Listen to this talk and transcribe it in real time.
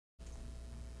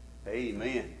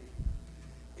Amen.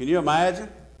 Can you imagine?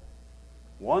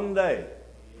 One day,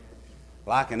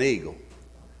 like an eagle,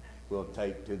 we'll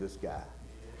take to the sky.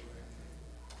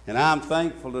 And I'm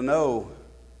thankful to know,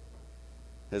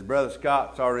 as Brother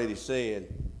Scott's already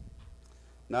said,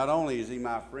 not only is he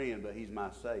my friend, but he's my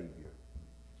Savior.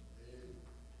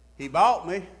 He bought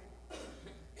me.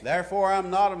 Therefore, I'm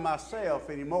not of myself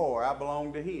anymore. I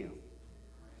belong to him.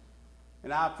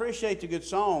 And I appreciate the good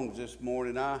songs this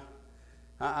morning.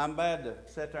 I'm bad to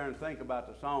sit there and think about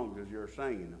the songs as you're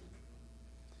singing them.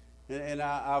 And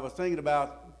I was thinking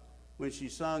about when she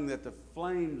sung that the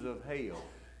flames of hell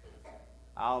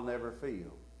I'll never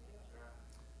feel.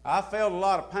 I felt a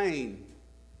lot of pain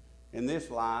in this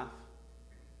life.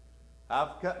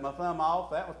 I've cut my thumb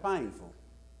off. That was painful.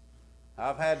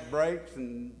 I've had breaks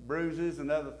and bruises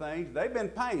and other things. They've been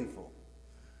painful.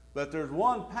 But there's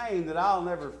one pain that I'll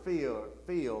never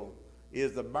feel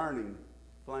is the burning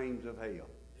flames of hell.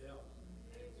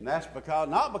 And that's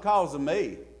not because of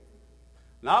me,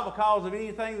 not because of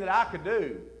anything that I could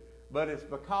do, but it's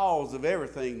because of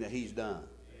everything that he's done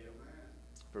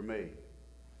for me.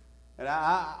 And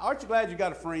aren't you glad you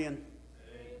got a friend?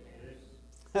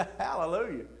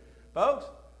 Hallelujah. Folks,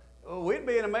 we'd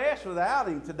be in a mess without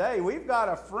him today. We've got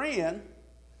a friend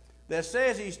that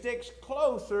says he sticks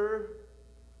closer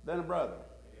than a brother.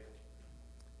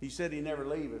 He said he'd never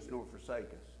leave us nor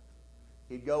forsake us.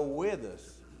 He'd go with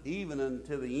us even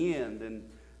until the end. And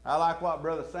I like what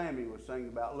Brother Sammy was singing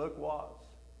about. Look what's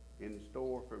in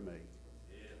store for me.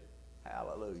 Yeah.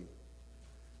 Hallelujah.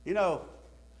 You know,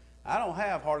 I don't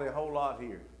have hardly a whole lot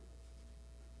here,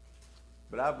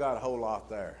 but I've got a whole lot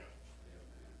there.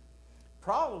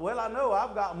 Probably, well, I know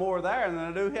I've got more there than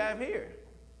I do have here.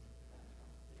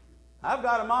 I've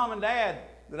got a mom and dad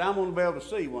that I'm going to be able to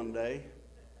see one day.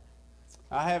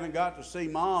 I haven't got to see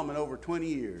Mom in over 20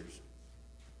 years.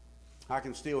 I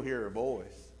can still hear her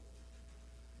voice.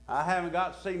 I haven't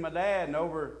got to see my dad in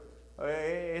over,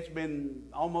 it's been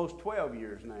almost 12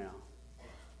 years now.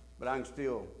 But I can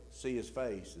still see his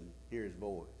face and hear his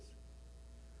voice.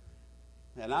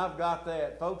 And I've got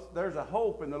that. Folks, there's a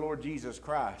hope in the Lord Jesus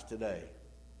Christ today.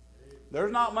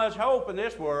 There's not much hope in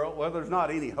this world. Well, there's not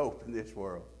any hope in this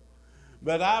world.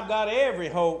 But I've got every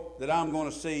hope that I'm going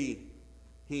to see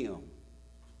him.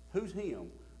 Who's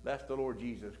him? That's the Lord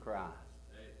Jesus Christ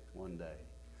one day.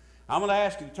 I'm going to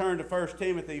ask you to turn to 1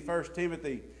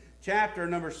 Timothy chapter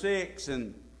number 6.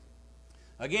 And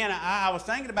again, I was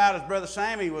thinking about, as Brother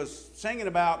Sammy was singing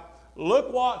about,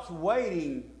 look what's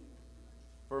waiting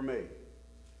for me.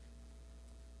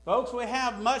 Folks, we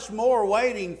have much more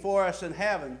waiting for us in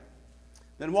heaven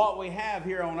than what we have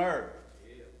here on earth.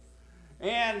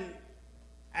 And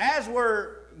as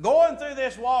we're going through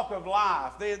this walk of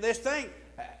life, this thing,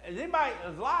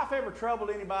 has life ever troubled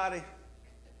anybody?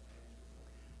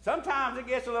 Sometimes it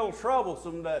gets a little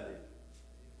troublesome, doesn't it?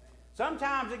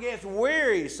 Sometimes it gets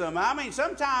wearisome. I mean,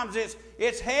 sometimes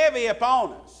it's heavy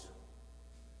upon us.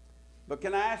 But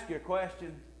can I ask you a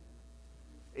question?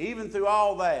 Even through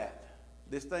all that,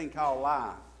 this thing called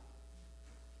life,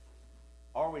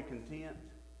 are we content?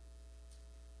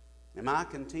 Am I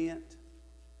content?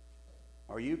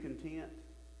 Are you content?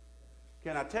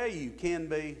 Can I tell you can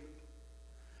be?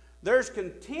 There's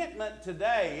contentment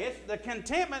today. It's the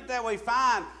contentment that we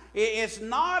find. It's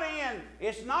not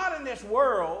in this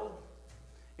world,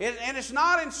 and it's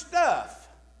not in stuff.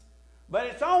 But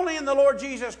it's only in the Lord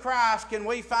Jesus Christ can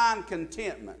we find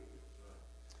contentment.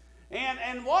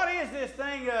 And what is this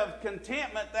thing of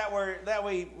contentment that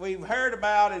we've heard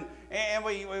about and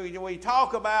we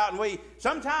talk about, and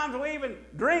sometimes we even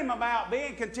dream about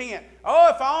being content. Oh,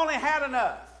 if I only had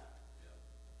enough,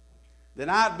 then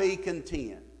I'd be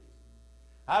content.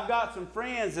 I've got some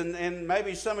friends, and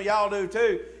maybe some of y'all do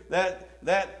too,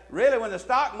 that really when the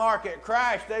stock market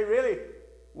crashed, they really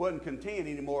wasn't content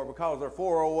anymore because their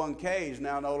 401ks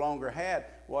now no longer had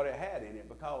what it had in it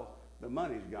because the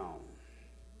money's gone.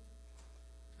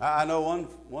 I know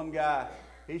one guy,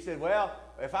 he said, well,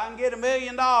 if I can get $1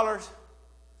 million,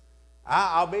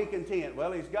 I'll be content.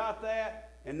 Well, he's got that,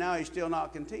 and now he's still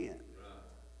not content.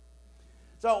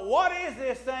 So what is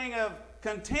this thing of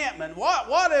contentment? What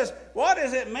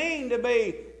does it mean to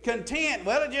be content?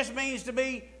 Well, it just means to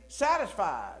be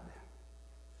satisfied.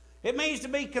 It means to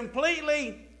be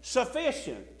completely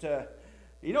sufficient.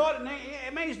 You know what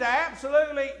it means? To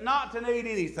absolutely not to need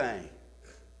anything.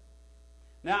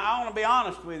 Now, I want to be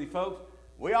honest with you, folks.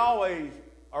 We always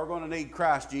are going to need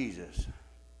Christ Jesus.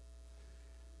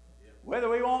 Whether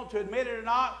we want to admit it or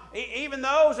not, even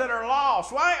those that are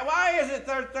lost. Why is it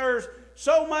that there's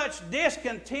so much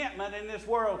discontentment in this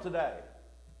world today?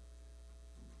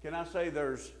 Can I say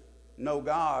there's no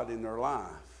God in their life?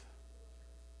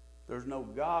 there's no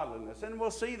godliness. And we'll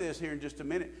see this here in just a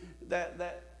minute.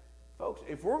 That folks,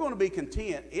 if we're going to be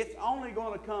content, it's only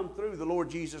going to come through the Lord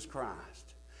Jesus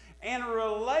Christ. And a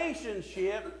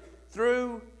relationship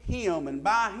through Him and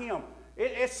by Him.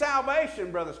 It's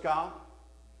salvation, Brother Scott,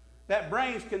 that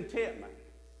brings contentment.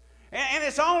 And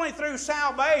it's only through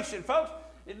salvation. Folks,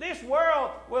 this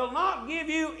world will not give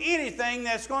you anything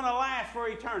that's going to last for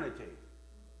eternity.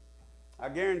 I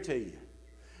guarantee you.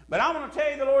 But I'm going to tell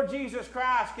you, the Lord Jesus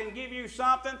Christ can give you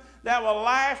something that will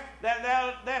last,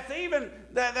 that'll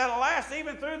last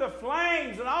even through the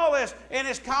flames and all this. And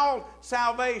it's called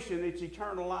salvation. It's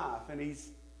eternal life. And He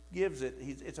gives it.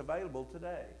 It's available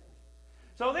today.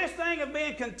 So this thing of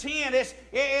being content,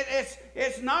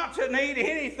 it's not to need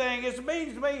anything. It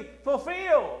means to be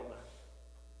fulfilled.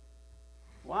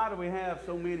 Why do we have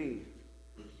so many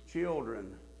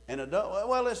children and adults?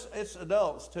 Well, it's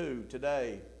adults too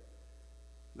today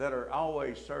that are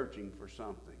always searching for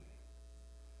something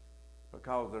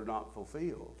because they're not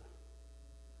fulfilled.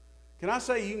 Can I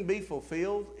say you can be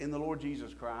fulfilled in the Lord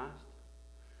Jesus Christ?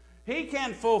 He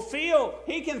can fulfill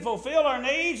our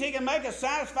needs. He can make us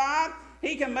satisfied.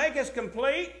 He can make us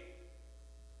complete.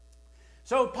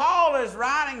 So Paul is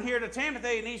writing here to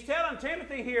Timothy, and he's telling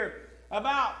Timothy here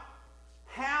about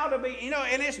how to be,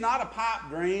 and it's not a pipe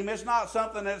dream. It's not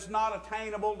something that's not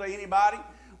attainable to anybody.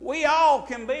 We all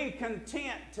can be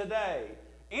content today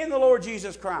in the Lord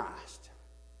Jesus Christ.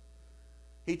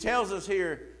 He tells us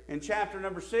here in chapter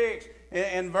number 6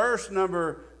 and verse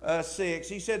number 6,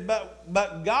 he said,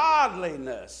 but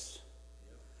godliness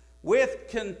with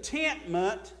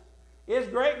contentment is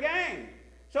great gain.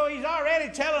 So he's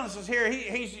already telling us here,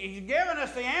 he's given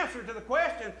us the answer to the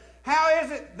question, how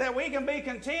is it that we can be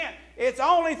content? It's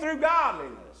only through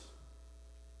godliness.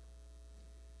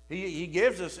 He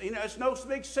gives us, it's no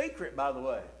big secret, by the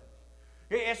way.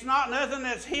 It's not nothing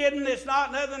that's hidden. It's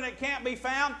not nothing that can't be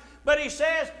found. But he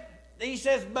says,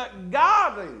 but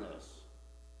godliness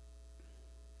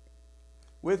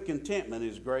with contentment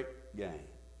is great gain.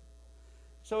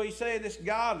 So he said this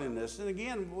godliness. And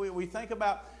again, we think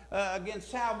about, again,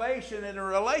 salvation and a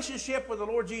relationship with the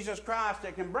Lord Jesus Christ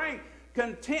that can bring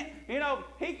content.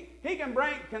 He can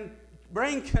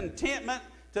bring contentment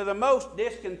to the most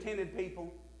discontented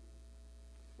people.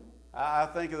 I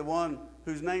think of the one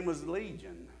whose name was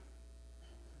Legion.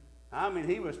 I mean,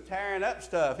 he was tearing up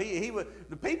stuff.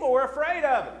 The people were afraid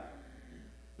of him.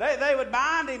 They would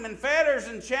bind him in fetters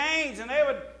and chains, and they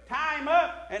would tie him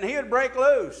up, and he would break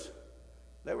loose.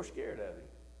 They were scared of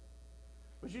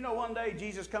him. But one day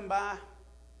Jesus come by,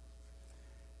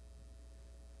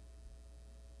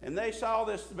 and they saw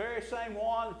this very same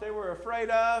one that they were afraid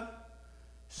of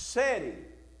sitting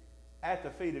at the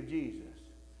feet of Jesus.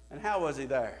 And how was he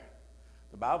there?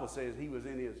 The Bible says he was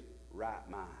in his right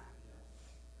mind.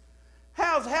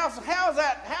 How's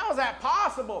that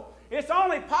possible? It's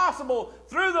only possible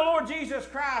through the Lord Jesus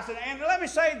Christ. And let me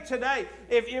say today,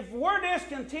 if we're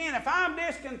discontent, if I'm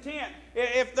discontent,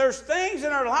 if there's things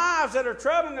in our lives that are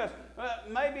troubling us,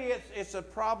 maybe it's a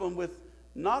problem with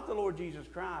not the Lord Jesus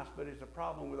Christ, but it's a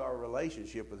problem with our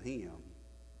relationship with Him.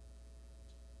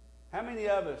 How many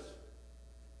of us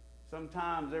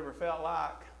sometimes ever felt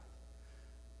like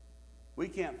we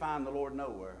can't find the Lord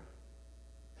nowhere?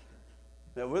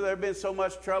 Now, there have been so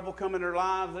much trouble come in our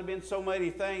lives, there have been so many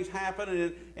things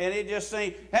happening, and it just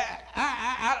seems,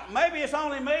 maybe it's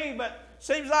only me, but it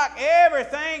seems like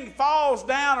everything falls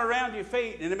down around your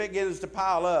feet and it begins to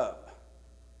pile up.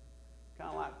 Kind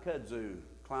of like kudzu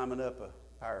climbing up a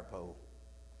power pole.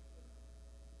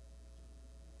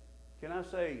 Can I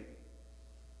say,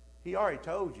 He already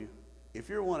told you, if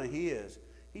you're one of His,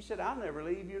 He said, I'll never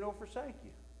leave you nor forsake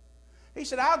you. He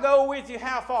said, I'll go with you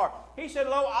how far? He said,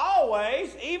 lo,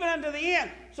 always, even unto the end.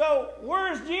 So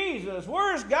where's Jesus?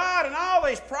 Where's God in all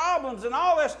these problems and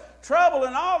all this trouble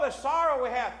and all this sorrow we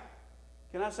have?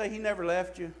 Can I say He never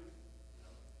left you?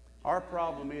 Our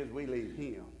problem is we leave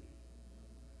Him.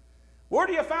 Where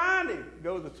do you find Him?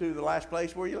 Go to the last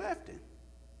place where you left Him.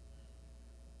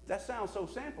 That sounds so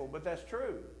simple, but that's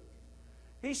true.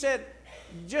 He said,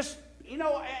 just,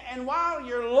 and while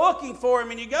you're looking for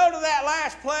Him and you go to that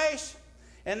last place,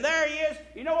 and there He is,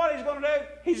 you know what He's going to do?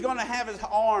 He's going to have His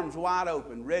arms wide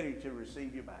open, ready to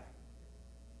receive you back.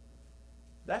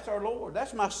 That's our Lord.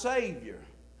 That's my Savior.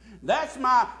 That's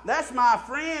my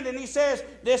friend. And He says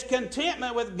this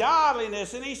contentment with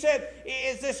godliness. And He said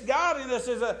this godliness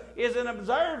is an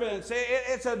observance.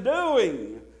 It's a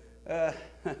doing.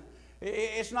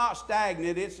 It's not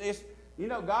stagnant. It's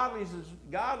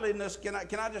godliness. Can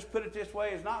I just put it this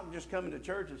way? It's not just coming to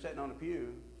church and sitting on a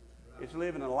pew. It's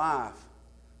living a life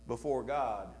before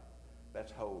God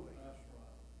that's holy.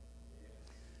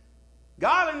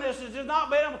 Godliness is just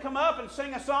not being able to come up and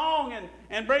sing a song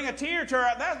and bring a tear to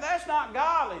her. That's not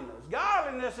godliness.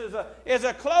 Godliness is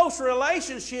a close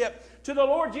relationship to the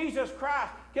Lord Jesus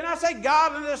Christ. Can I say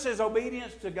godliness is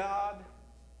obedience to God?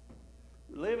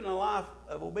 Living a life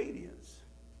of obedience.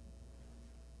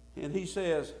 And he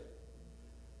says,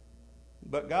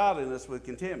 but godliness with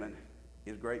contentment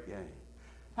is great gain.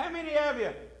 How many of you,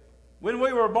 when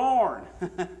we were born,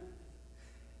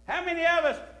 how many of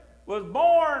us was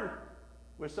born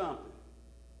with something?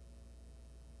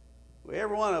 Well,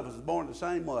 every one of us was born the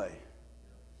same way.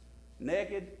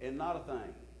 Naked and not a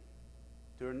thing.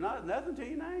 There's nothing to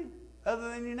your name other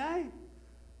than your name.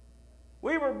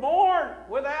 We were born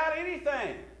without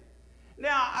anything.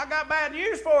 Now, I got bad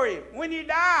news for you. When you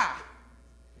die,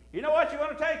 you know what you're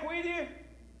going to take with you?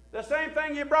 The same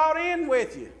thing you brought in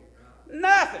with you.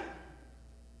 Nothing.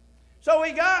 So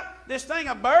we got this thing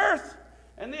of birth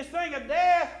and this thing of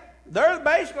death. They're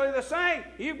basically the same.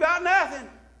 You've got nothing.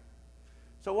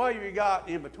 So what have you got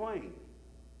in between?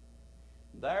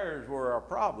 There's where our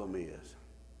problem is.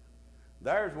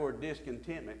 There's where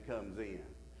discontentment comes in.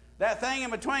 That thing in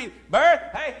between birth,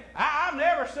 hey, I've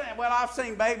never seen, well, I've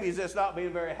seen babies that's not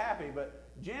being very happy, but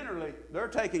generally they're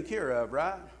taken care of,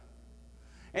 right?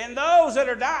 And those that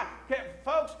are dying,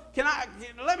 folks,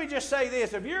 let me just say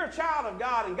this. If you're a child of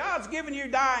God and God's given you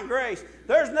dying grace,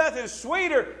 there's nothing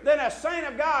sweeter than a saint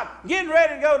of God getting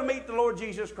ready to go to meet the Lord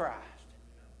Jesus Christ.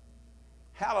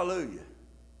 Hallelujah.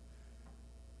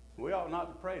 We ought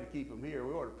not to pray to keep them here.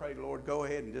 We ought to pray to the Lord, go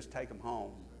ahead and just take them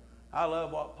home. I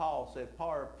love what Paul said.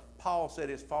 Paul said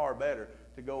it's far better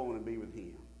to go on and be with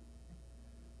him.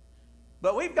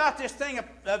 But we've got this thing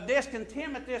of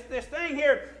discontentment, this thing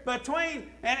here between,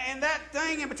 and that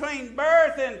thing in between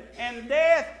birth and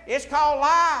death, it's called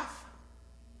life.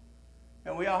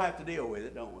 And we all have to deal with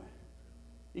it, don't we?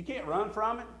 You can't run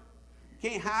from it. You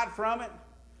can't hide from it.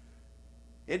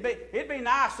 It'd be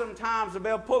nice sometimes to be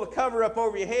able to pull the cover up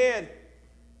over your head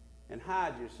and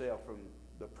hide yourself from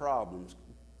the problems,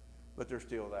 but they're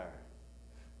still there.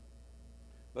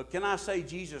 But can I say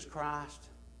Jesus Christ?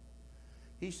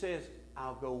 He says,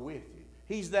 I'll go with you.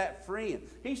 He's that friend.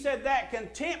 He said that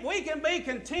content, we can be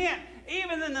content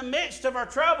even in the midst of our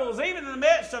troubles, even in the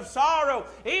midst of sorrow,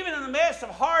 even in the midst of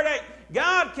heartache.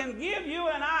 God can give you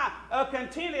and I a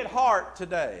contented heart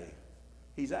today.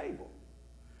 He's able.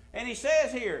 And he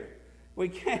says here,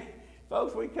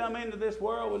 folks, we come into this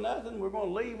world with nothing. We're going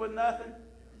to leave with nothing.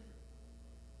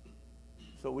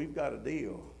 So we've got a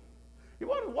deal.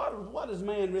 What does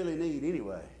man really need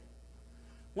anyway?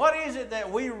 What is it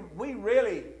that we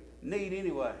really need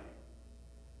anyway?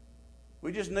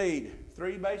 We just need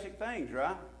three basic things,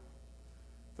 right?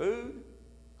 Food,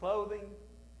 clothing,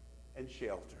 and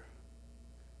shelter.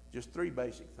 Just three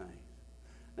basic things.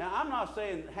 Now, I'm not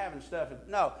saying having stuff.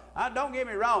 No, don't get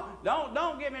me wrong.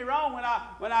 Don't get me wrong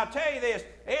when I tell you this.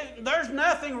 There's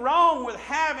nothing wrong with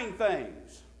having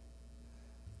things.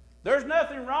 There's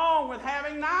nothing wrong with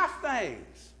having nice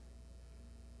things.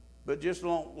 But just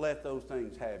don't let those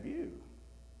things have you.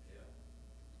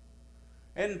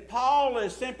 Yeah. And Paul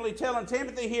is simply telling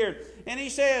Timothy here, and he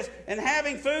says, and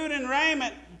having food and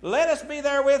raiment, let us be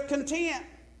therewith content.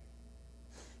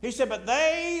 He said, but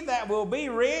they that will be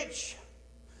rich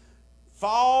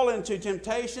fall into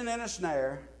temptation and a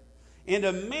snare,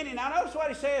 into many. Now notice what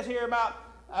he says here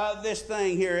about this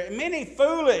thing here. Many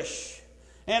foolish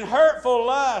and hurtful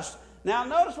lusts. Now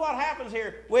notice what happens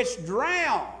here. Which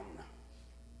drown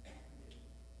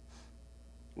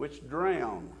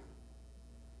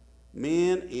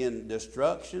men in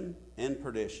destruction and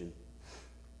perdition.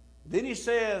 Then he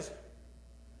says,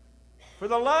 for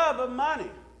the love of money.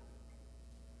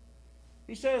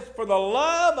 He says, for the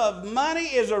love of money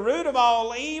is a root of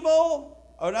all evil.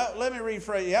 Oh, no, let me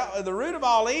rephrase. Yeah, the root of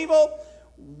all evil.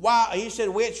 He said,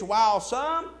 which while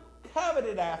some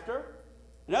coveted after.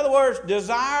 In other words,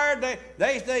 desired.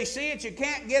 They see it. You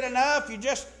can't get enough.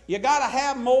 You got to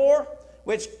have more.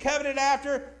 Which coveted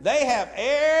after, they have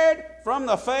erred from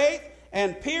the faith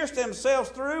and pierced themselves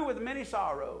through with many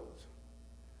sorrows.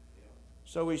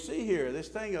 So we see here this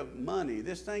thing of money,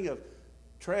 this thing of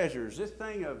treasures, this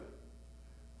thing of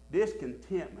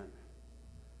discontentment,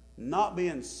 not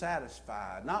being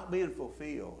satisfied, not being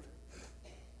fulfilled,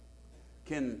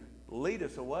 can lead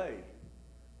us away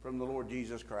from the Lord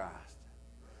Jesus Christ.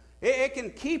 It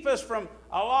can keep us from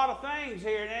a lot of things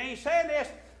here. And he said this,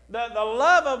 the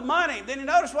love of money. Then you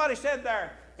notice what he said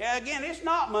there. Again, it's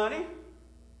not money.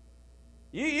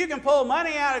 You can pull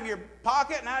money out of your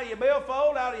pocket and out of your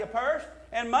billfold, out of your purse,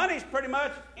 and money's pretty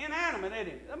much inanimate, isn't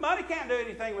it? Money can't do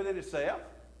anything within itself.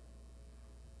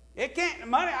 It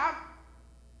can't,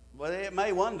 well, it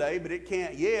may one day, but it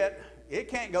can't yet. It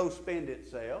can't go spend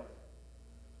itself.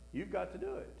 You've got to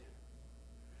do it.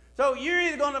 So you're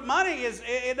either going to, money is,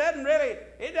 it doesn't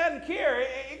care.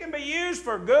 It can be used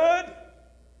for good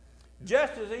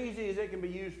just as easy as it can be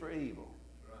used for evil.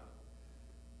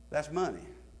 That's money.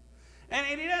 And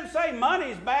he doesn't say money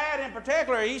is bad in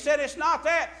particular. He said it's not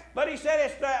that. But he said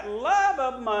it's that love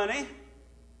of money,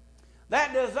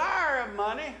 that desire of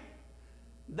money,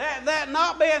 that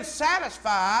not being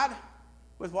satisfied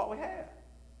with what we have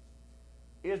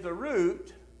is the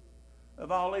root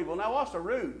of all evil. Now, what's the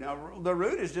root? Now, the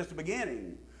root is just the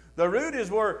beginning. The root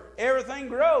is where everything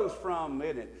grows from,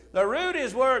 isn't it? The root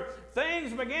is where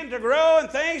things begin to grow and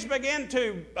things begin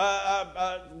to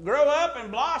grow up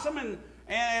and blossom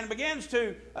and begins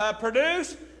to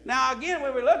produce. Now, again,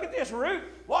 when we look at this root,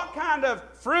 what kind of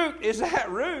fruit is that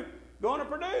root going to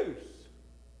produce?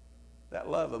 That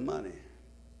love of money.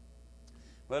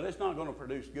 Well, it's not going to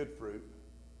produce good fruit.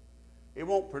 It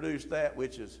won't produce that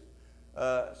which is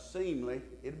seemly.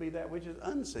 It'll be that which is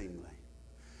unseemly.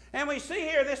 And we see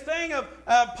here this thing of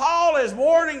Paul is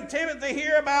warning Timothy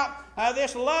here about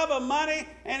this love of money,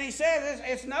 and he says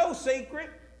it's no secret.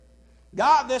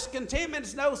 This contentment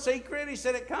is no secret. He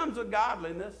said it comes with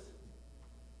godliness.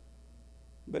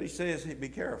 But he says, be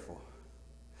careful.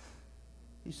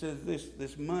 He says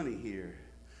this money here.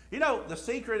 You know, the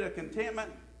secret of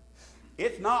contentment,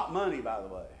 it's not money, by the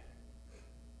way.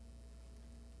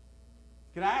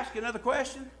 Can I ask you another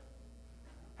question?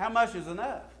 How much is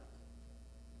enough?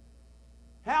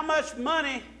 How much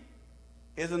money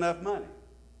is enough money?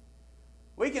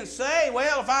 We can say,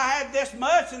 well, if I had this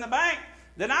much in the bank,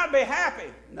 then I'd be happy.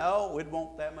 No, we'd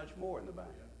want that much more in the bank.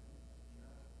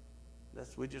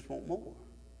 We just want more.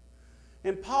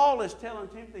 And Paul is telling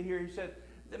Timothy here, he said,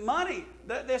 the money,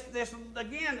 this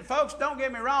again, folks, don't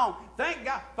get me wrong. Thank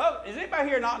God. Folks, does anybody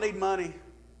here not need money?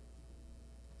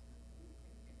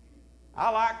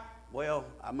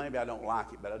 Maybe I don't like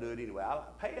it, but I do it anyway. I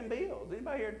like paying bills.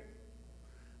 Anybody here?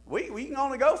 We can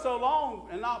only go so long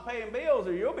and not paying bills,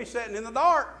 or you'll be sitting in the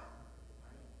dark.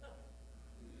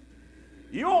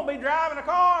 You won't be driving a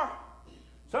car.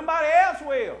 Somebody else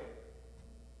will.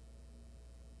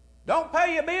 Don't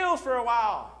pay your bills for a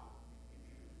while.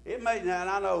 And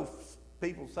I know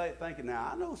people thinking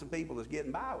now, I know some people that's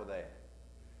getting by with that.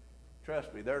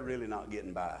 Trust me, they're really not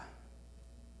getting by.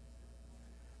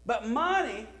 But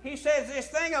money, he says this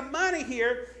thing of money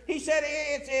here, he said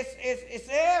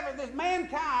this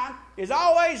mankind is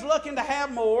always looking to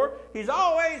have more. He's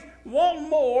always wanting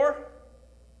more.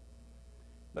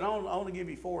 But I want to give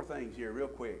you 4 things here real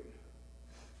quick.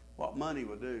 What money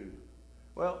will do.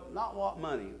 Well, not what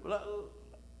money.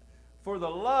 For the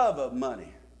love of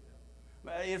money.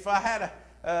 If I had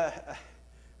I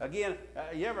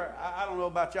don't know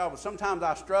about y'all, but sometimes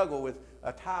I struggle with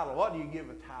a title. What do you give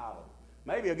a title?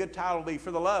 Maybe a good title would be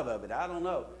for the love of it. I don't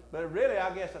know. But really,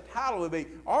 I guess a title would be,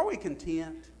 are we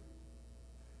content?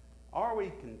 Are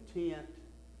we content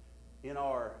in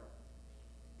our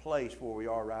place where we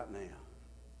are right now?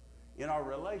 In our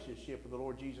relationship with the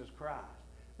Lord Jesus Christ?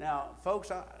 Now, folks,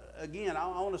 I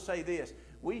want to say this.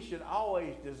 We should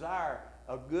always desire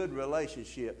a good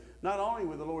relationship, not only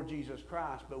with the Lord Jesus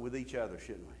Christ, but with each other,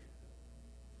 shouldn't we?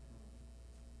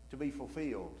 To be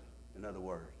fulfilled, in other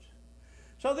words.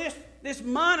 So this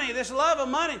money, this love of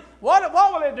money, what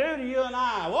will it do to you and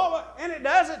I? And it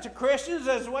does it to Christians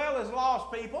as well as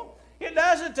lost people. It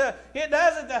does it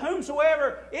to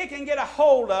whomsoever it can get a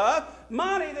hold of.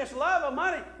 Money, this love of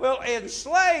money, will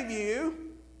enslave you,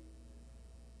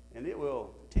 and it will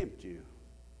tempt you.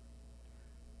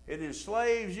 It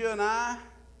enslaves you and I,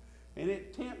 and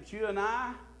it tempts you and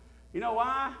I. You know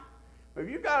why? If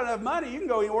you've got enough money, you can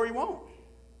go anywhere you want.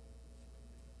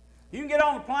 You can get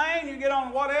on the plane, you can get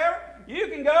on whatever. You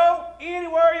can go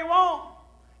anywhere you want,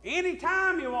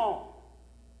 anytime you want.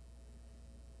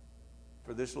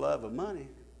 For this love of money.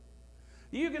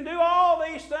 You can do all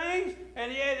these things,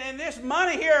 and this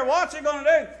money here, what's it going to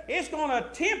do? It's going to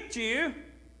tempt you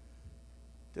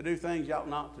to do things you ought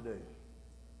not to do.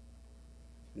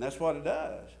 And that's what it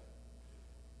does.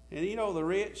 And you know the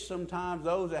rich, sometimes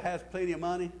those that has plenty of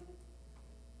money.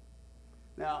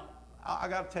 Now, I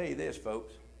got to tell you this,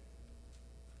 folks.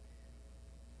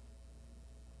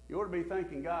 You ought to be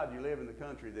thanking God you live in the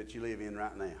country that you live in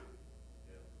right now.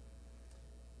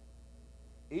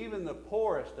 Yeah. Even the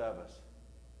poorest of us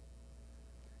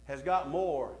has got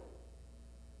more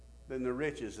than the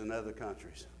richest in other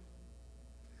countries.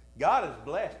 God has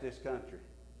blessed this country.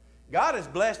 God has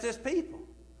blessed this people.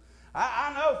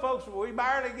 I know, folks, we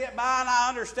barely get by, and I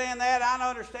understand that. I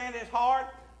understand it's hard.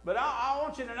 But I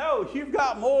want you to know you've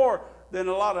got more than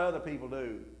a lot of other people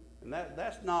do. And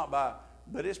that's not by,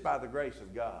 but it's by the grace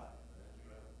of God.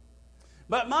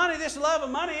 But money, this love of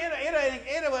money,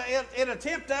 it'll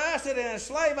tempt us, it'll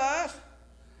enslave us.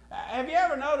 Have you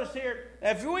ever noticed here,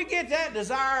 if we get that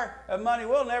desire of money,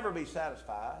 we'll never be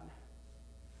satisfied.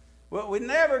 We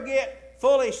never get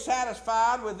fully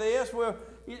satisfied with this.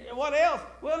 What else?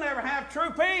 We'll never have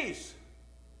true peace.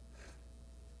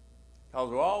 Because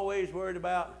we're always worried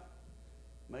about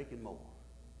making more.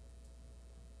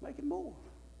 Making more.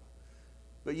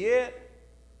 But yet,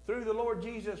 through the Lord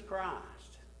Jesus Christ,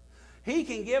 He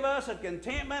can give us a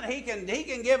contentment. He can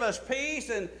give us peace,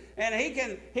 and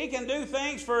He can do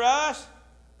things for us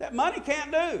that money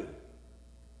can't do.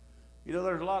 You know,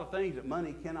 there's a lot of things that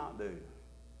money cannot do.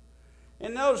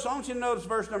 And notice, I want you to notice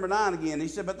verse number 9 again. He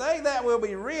said, but they that will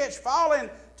be rich fall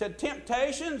into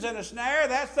temptations and a snare.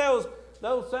 That's those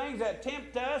things that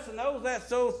tempt us, and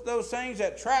those things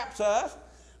that traps us.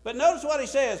 But notice what he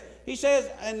says. He says,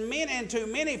 and into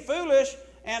many foolish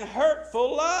and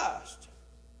hurtful lust.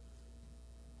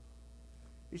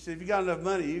 He said, if you got enough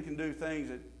money, you can do things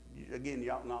that, again,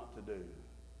 you ought not to do.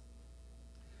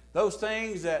 Those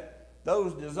things that,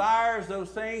 those desires, those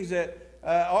things that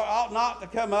ought not to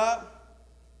come up.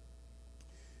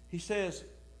 He says,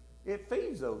 it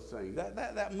feeds those things.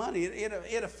 That money,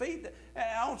 it'll feed.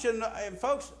 I want you to know, and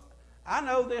folks, I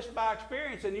know this by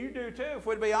experience, and you do too, if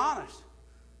we'd be honest.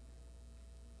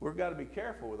 We've got to be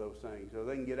careful with those things so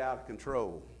they can get out of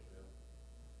control.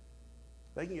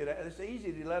 They can it's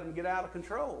easy to let them get out of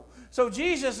control. So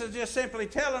Jesus is just simply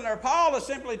telling, or Paul is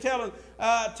simply telling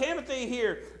Timothy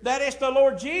here, that it's the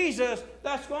Lord Jesus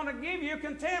that's going to give you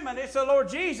contentment. It's the Lord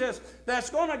Jesus that's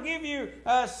going to give you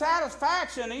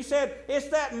satisfaction. He said it's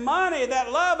that money,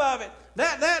 that love of it,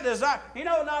 that desire. You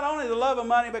know, not only the love of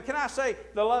money, but can I say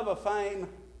the love of fame,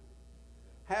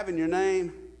 having your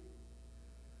name,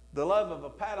 the love of a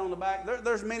pat on the back.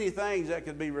 There's many things that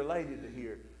could be related to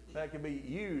here, that could be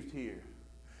used here.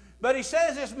 But he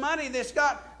says this money that's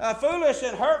got a foolish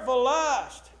and hurtful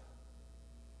lust.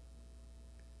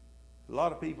 A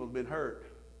lot of people have been hurt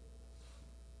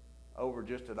over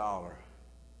just $1.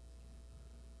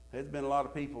 There's been a lot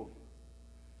of people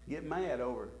get mad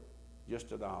over just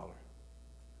 $1.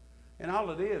 And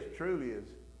all it is, truly, is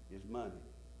money.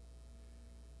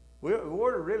 We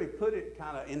were to really put it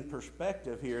kind of in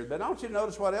perspective here. But I want you to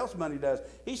notice what else money does.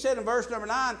 He said in verse number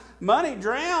 9, money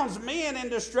drowns men in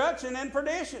destruction and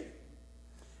perdition.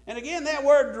 And again, that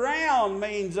word drown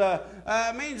means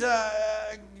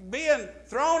being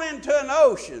thrown into an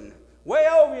ocean way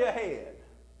over your head.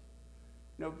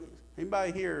 You know,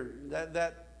 anybody here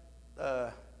that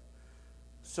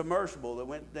submersible that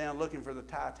went down looking for the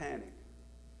Titanic?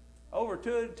 Over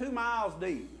 2 miles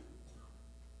deep.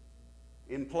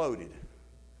 Imploded.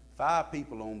 5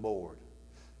 people on board.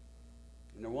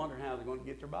 And they're wondering how they're going to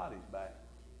get their bodies back.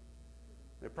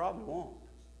 They probably won't.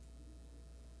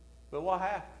 But what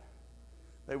happened?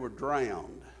 They were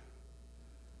drowned.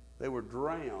 They were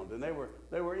drowned. And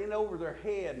they were in over their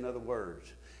head, in other words.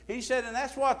 He said, and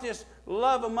that's what this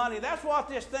love of money, that's what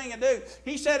this thing will do.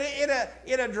 He said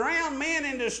it'll drown men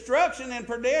in destruction and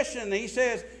perdition. He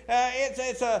says,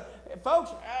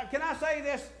 folks, can I say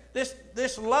this?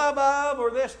 This love of,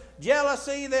 or this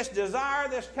jealousy, this desire,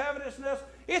 this covetousness,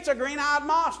 it's a green-eyed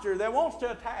monster that wants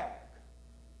to attack.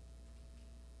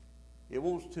 It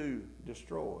wants to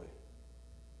destroy.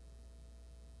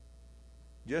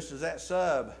 Just as that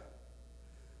sub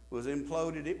was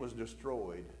imploded, it was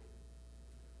destroyed.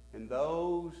 And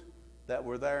those that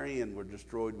were therein were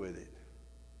destroyed with it.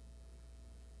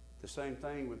 The same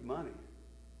thing with money.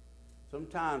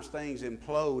 Sometimes things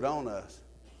implode on us,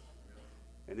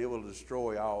 and it will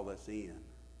destroy all that's in.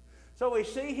 So we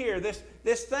see here,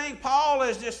 this thing, Paul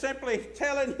is just simply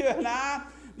telling you and I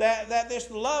that this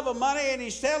love of money, and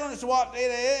he's telling us what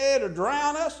it'll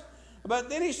drown us. But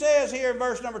then he says here in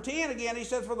verse number 10 again, he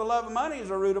says, for the love of money is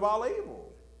the root of all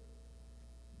evil.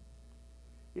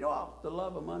 You know what the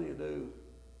love of money will do?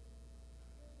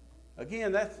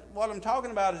 Again, that's what I'm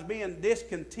talking about, is being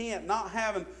discontent, not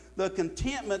having the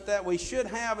contentment that we should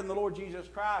have in the Lord Jesus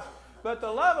Christ. But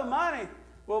the love of money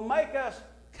will make us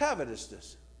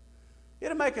covetousness.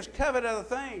 It'll make us covet other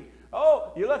things.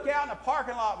 Oh, you look out in the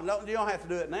parking lot, you don't have to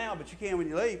do it now, but you can when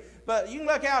you leave. But you can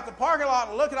look out the parking lot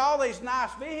and look at all these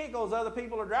nice vehicles other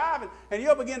people are driving, and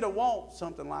you'll begin to want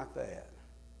something like that.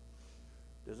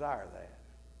 Desire that.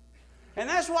 And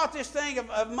that's what this thing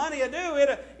of money will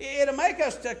do. It'll make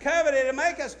us to covet.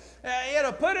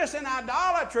 It'll put us in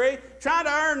idolatry, trying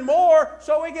to earn more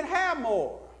so we can have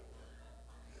more.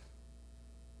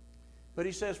 But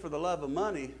he says, for the love of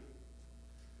money.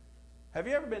 Have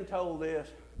you ever been told this?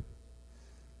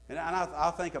 And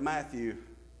I think of Matthew.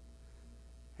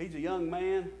 He's a young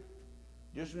man,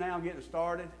 just now getting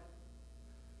started.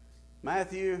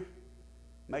 Matthew,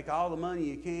 make all the money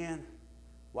you can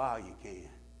while you can.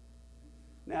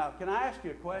 Now, can I ask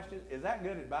you a question? Is that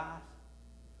good advice?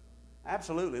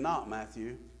 Absolutely not,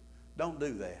 Matthew. Don't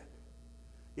do that.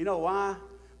 You know why?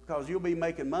 Because you'll be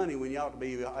making money when you ought to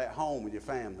be at home with your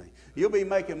family. You'll be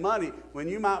making money when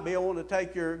you might be wanting to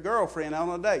take your girlfriend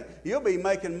on a date. You'll be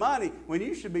making money when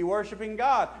you should be worshiping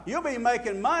God. You'll be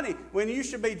making money when you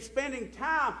should be spending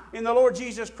time in the Lord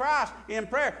Jesus Christ in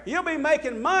prayer. You'll be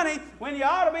making money when you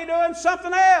ought to be doing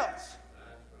something else.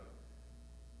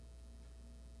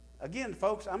 Again,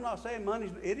 folks, I'm not saying money,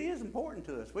 it is important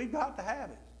to us. We've got to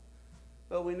have it.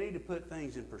 But we need to put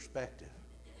things in perspective.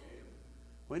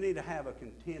 We need to have a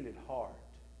contented heart.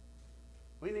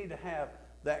 We need to have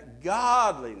that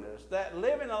godliness, that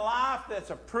living a life that's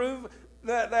approved,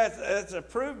 that's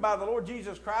approved by the Lord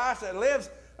Jesus Christ, that lives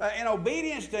in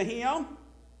obedience to Him.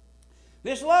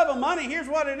 This love of money, here's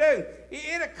what it does.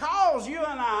 It'll cause you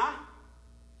and I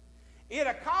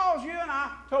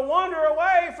to wander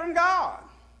away from God.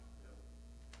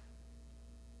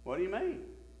 What do you mean?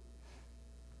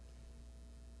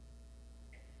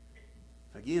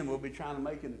 Again, we'll be trying to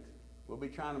make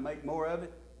more of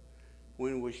it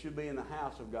when we should be in the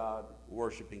house of God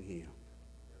worshiping Him.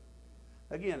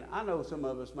 Again, I know some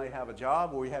of us may have a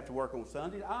job where you have to work on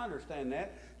Sundays. I understand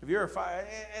that. If you're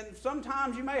and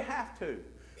sometimes you may have to,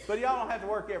 but y'all don't have to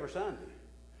work every Sunday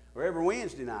or every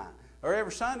Wednesday night or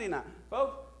every Sunday night.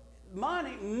 Folks,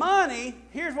 money,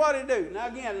 here's what it do. Now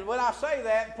again, when I say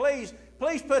that, please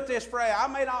put this phrase. I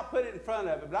may not put it in front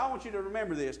of it, but I want you to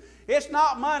remember this. It's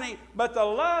not money, but the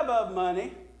love of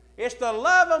money. It's the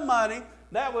love of money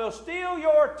that will steal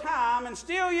your time and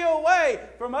steal you away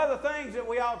from other things that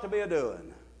we ought to be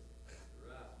doing.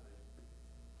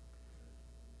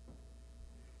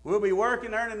 We'll be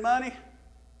working, earning money,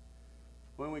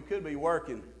 when we could be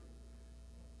working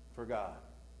for God.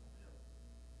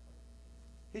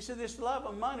 He said this love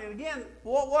of money. And again,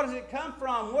 what does it come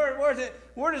from? Where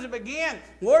does it begin?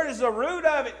 Where is the root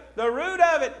of it? The root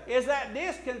of it is that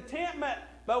discontentment.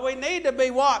 But we need to be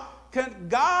what?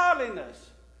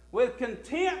 Godliness with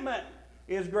contentment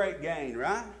is great gain,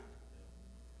 right?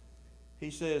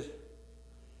 He says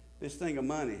this thing of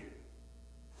money.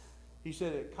 He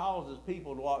said it causes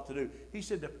people to what to do. He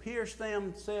said to pierce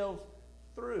themselves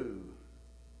through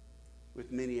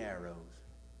with many arrows.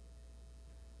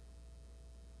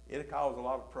 It'll cause a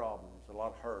lot of problems, a lot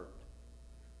of hurt,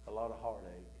 a lot of heartache.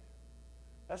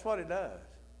 That's what it does.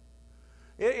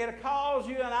 It'll cause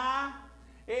you and I,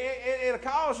 it'll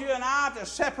cause you and I to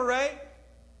separate.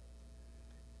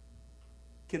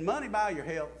 Can money buy your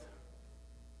health?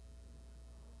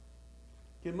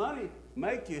 Can money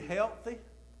make you healthy?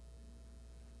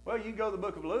 Well, you can go to the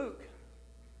book of Luke,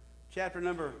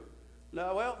 book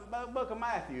of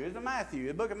Matthew. It's Matthew.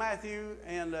 The book of Matthew,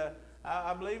 and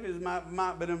I believe it might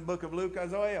have been in the book of Luke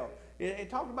as well. It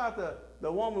talked about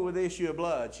the woman with the issue of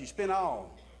blood. She spent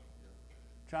all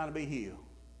trying to be healed.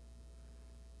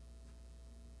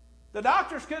 The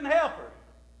doctors couldn't help her.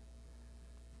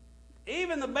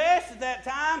 Even the best at that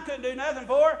time couldn't do nothing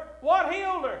for her. What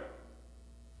healed her?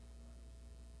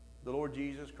 The Lord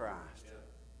Jesus Christ. Yeah.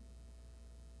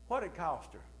 What it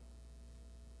cost her?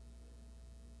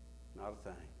 Not a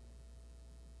thing.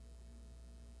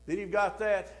 Then you've got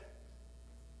that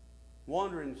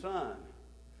wandering son.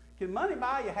 Can money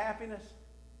buy you happiness?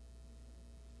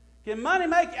 Can money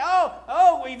make you,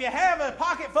 if you have a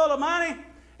pocket full of money,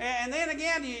 and then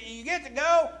again you get to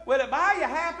go, will it buy you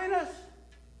happiness?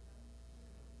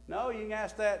 No, you can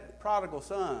ask that prodigal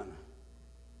son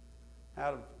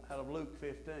out of Luke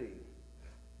 15.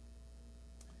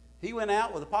 He went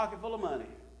out with a pocket full of money.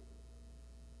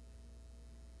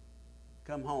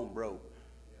 Come home broke.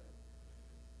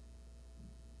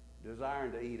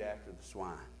 Desiring to eat after the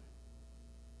swine.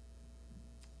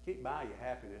 Can't buy you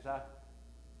happiness.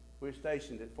 We're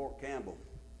stationed at Fort Campbell.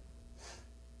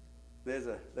 There's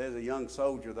a young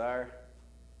soldier there,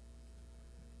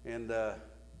 and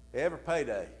every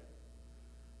payday,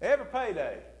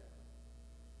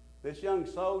 this young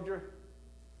soldier,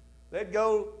 they'd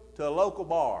go to a local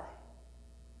bar,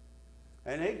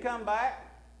 and he'd come back,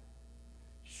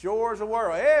 sure as the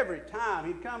world. Every time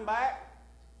he'd come back,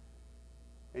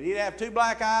 and he'd have 2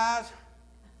 black eyes.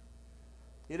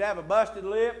 He'd have a busted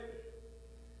lip.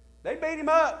 They beat him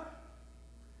up.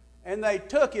 And they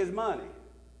took his money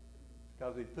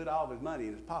because he'd put all of his money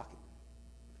in his pocket.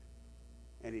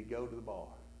 And he'd go to the bar.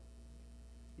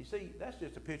 You see, that's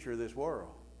just a picture of this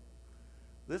world.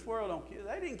 This world don't care.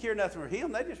 They didn't care nothing for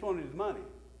him. They just wanted his money.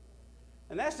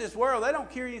 And that's this world. They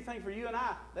don't care anything for you and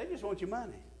I. They just want your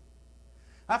money.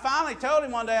 I finally told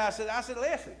him one day, I said,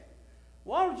 listen,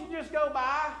 why don't you just go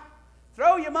by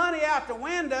throw your money out the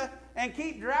window and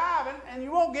keep driving, and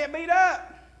you won't get beat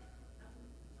up.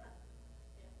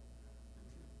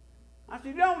 I said,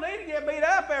 you don't need to get beat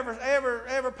up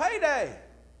every payday.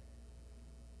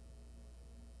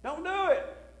 Don't do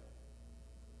it.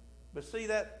 But see,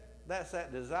 that's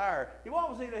that desire. What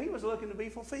was he doing? He was looking to be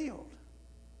fulfilled.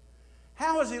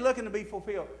 How was he looking to be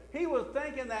fulfilled? He was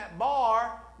thinking that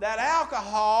bar, that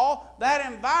alcohol,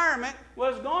 that environment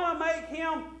was going to make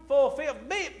him fulfilled,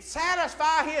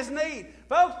 satisfy his need.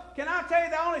 Folks, can I tell you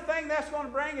the only thing that's going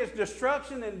to bring is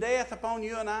destruction and death upon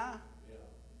you and I? Yeah.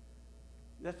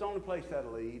 That's the only place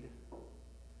that'll lead.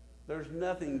 There's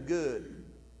nothing good.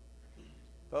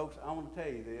 Folks, I want to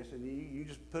tell you this, and you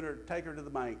just take her to the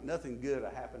bank. Nothing good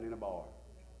will happen in a bar.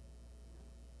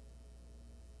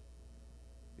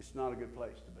 It's not a good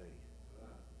place to be.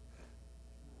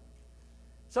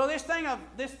 So this thing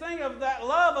of that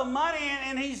love of money,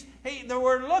 and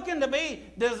we're looking to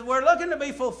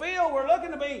be fulfilled. We're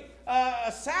looking to be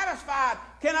satisfied.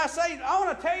 Can I say? I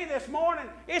want to tell you this morning.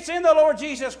 It's in the Lord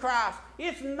Jesus Christ.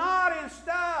 It's not in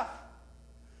stuff.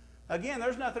 Again,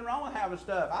 there's nothing wrong with having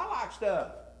stuff. I like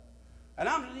stuff, and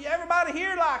everybody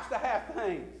here likes to have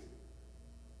things.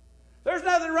 There's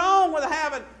nothing wrong with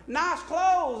having nice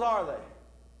clothes, are there?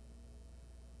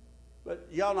 But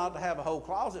y'all not to have a whole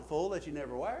closet full that you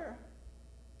never wear.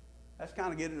 That's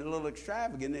kind of getting a little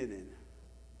extravagant, isn't it?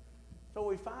 So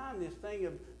we find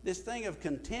this thing of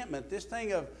contentment, this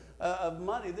thing of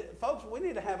money. Folks, we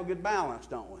need to have a good balance,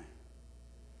 don't we?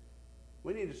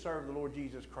 We need to serve the Lord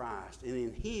Jesus Christ, and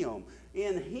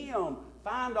in Him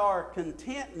find our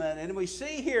contentment. And we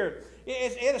see here,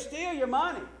 it'll steal your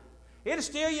money. It'll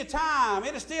steal your time.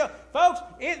 It'll steal, folks,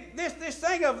 this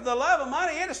thing of the love of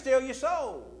money, it'll steal your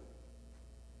soul.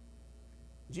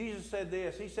 Jesus said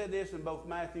this. He said this in both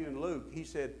Matthew and Luke. He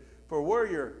said, for where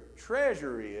your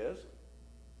treasure is,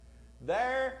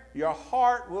 there your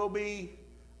heart will be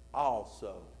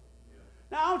also.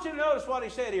 Now, I want you to notice what he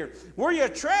said here. Where your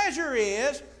treasure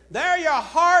is, there your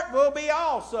heart will be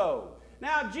also.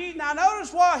 Now,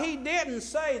 notice what he didn't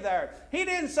say there. He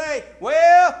didn't say,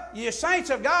 well, you saints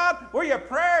of God, where your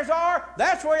prayers are,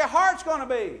 that's where your heart's going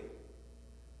to be.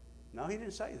 No, he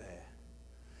didn't say that.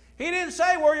 He didn't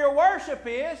say where your worship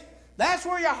is, that's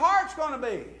where your heart's going to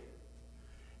be.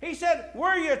 He said,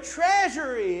 where your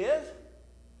treasure is,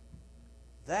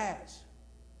 that's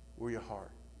where your heart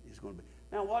is going to be.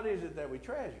 Now, what is it that we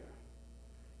treasure?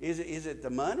 Is it the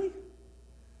money?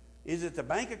 Is it the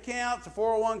bank accounts, the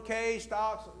 401k,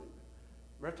 stocks,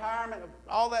 retirement,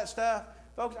 all that stuff?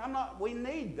 Folks, we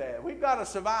need that. We've got to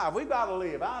survive. We've got to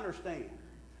live. I understand.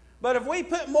 But if we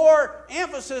put more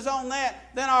emphasis on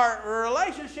that than our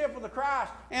relationship with the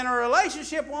Christ and our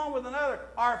relationship one with another,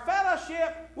 our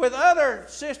fellowship with other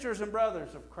sisters and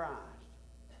brothers of Christ,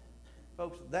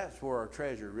 folks, that's where our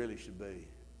treasure really should be.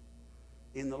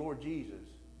 In the Lord Jesus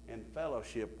and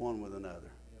fellowship one with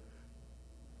another.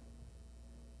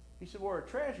 He said where our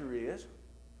treasure is,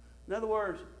 in other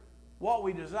words, what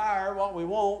we desire, what we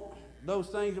want, those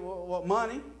things, what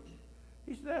money,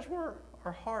 he said that's where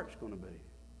our heart's going to be.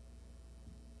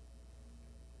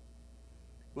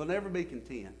 We'll never be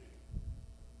content.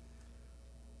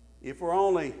 If we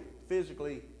only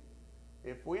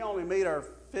meet our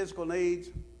physical needs,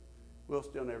 we'll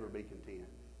still never be content.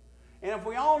 And if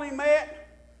we only met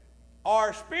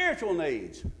our spiritual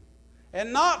needs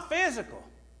and not physical,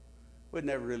 we'd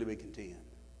never really be content.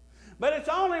 But it's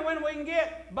only when we can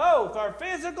get both, our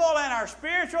physical and our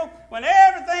spiritual, when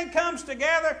everything comes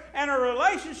together and our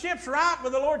relationship's right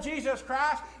with the Lord Jesus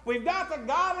Christ, we've got the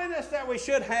godliness that we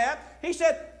should have. He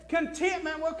said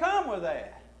contentment will come with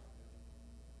that.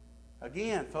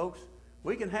 Again, folks,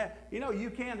 we can have, you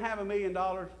can have $1 million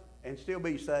and still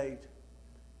be saved.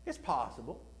 It's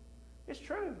possible. It's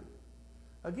true.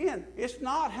 Again, it's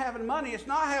not having money, it's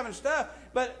not having stuff,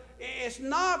 but it's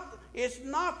not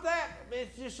that,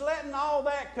 it's just letting all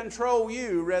that control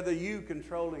you rather you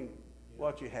controlling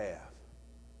what you have.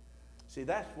 See,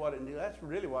 that's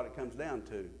really what it comes down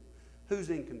to. Who's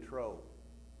in control?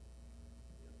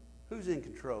 Who's in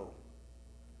control?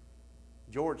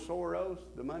 George Soros,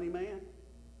 the money man,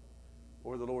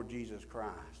 or the Lord Jesus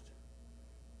Christ?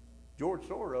 George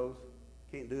Soros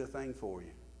can't do a thing for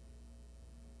you,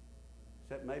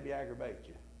 except maybe aggravate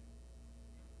you.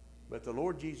 But the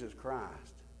Lord Jesus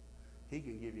Christ, He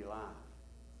can give you life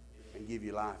and give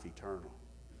you life eternal.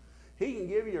 He can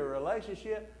give you a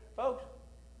relationship. Folks,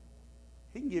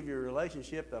 He can give you a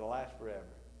relationship that'll last forever.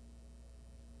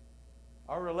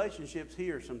 Our relationships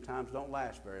here sometimes don't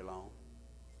last very long.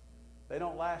 They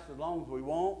don't last as long as we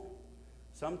want.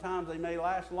 Sometimes they may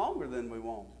last longer than we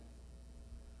want.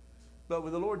 But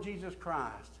with the Lord Jesus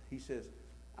Christ, He says,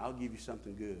 I'll give you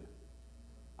something good.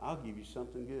 I'll give you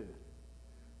something good.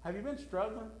 Have you been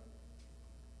struggling?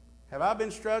 Have I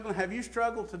been struggling? Have you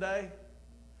struggled today?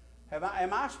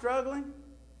 Am I struggling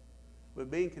with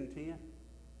being content?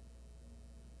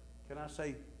 Can I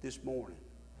say this morning,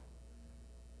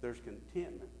 there's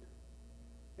contentment,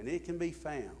 and it can be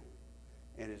found,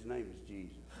 and His name is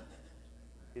Jesus.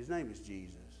 His name is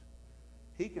Jesus.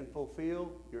 He can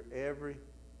fulfill your every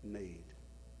need.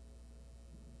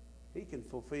 He can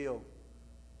fulfill,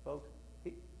 folks,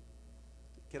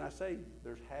 can I say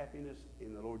there's happiness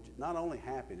in the Lord? Not only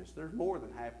happiness, there's more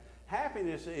than happiness.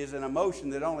 Happiness is an emotion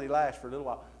that only lasts for a little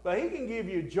while. But He can give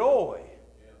you joy.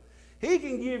 Yeah. He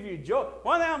can give you joy.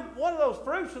 One of those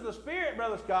fruits of the Spirit,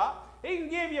 Brother Scott, He can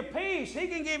give you peace. He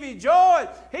can give you joy.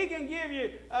 He can give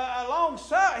you a long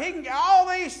suffering. He can all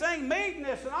these things,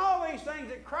 meekness, and all these things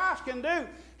that Christ can do.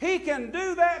 He can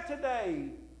do that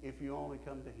today if you only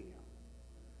come to Him.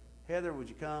 Heather, would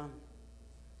you come?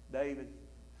 David,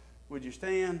 would you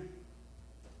stand?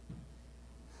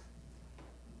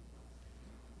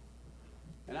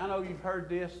 And I know you've heard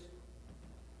this.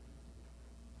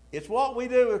 It's what we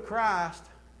do with Christ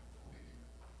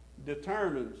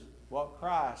determines what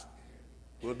Christ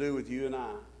will do with you and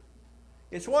I.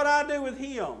 It's what I do with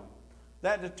Him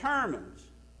that determines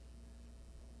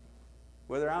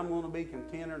whether I'm going to be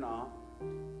content or not.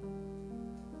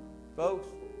 Folks,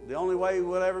 the only way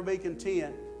we'll ever be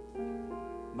content,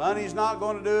 money's not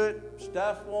going to do it,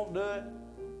 stuff won't do it,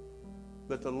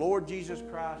 but the Lord Jesus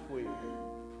Christ will.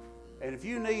 And if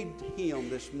you need Him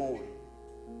this morning,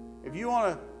 if you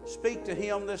want to speak to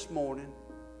Him this morning,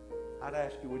 I'd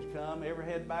ask you, would you come? Every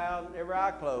head bowed, every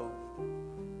eye closed.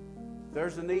 If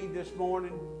there's a need this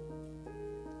morning,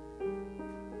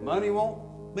 money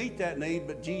won't meet that need,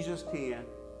 but Jesus can.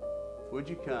 Would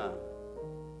you come?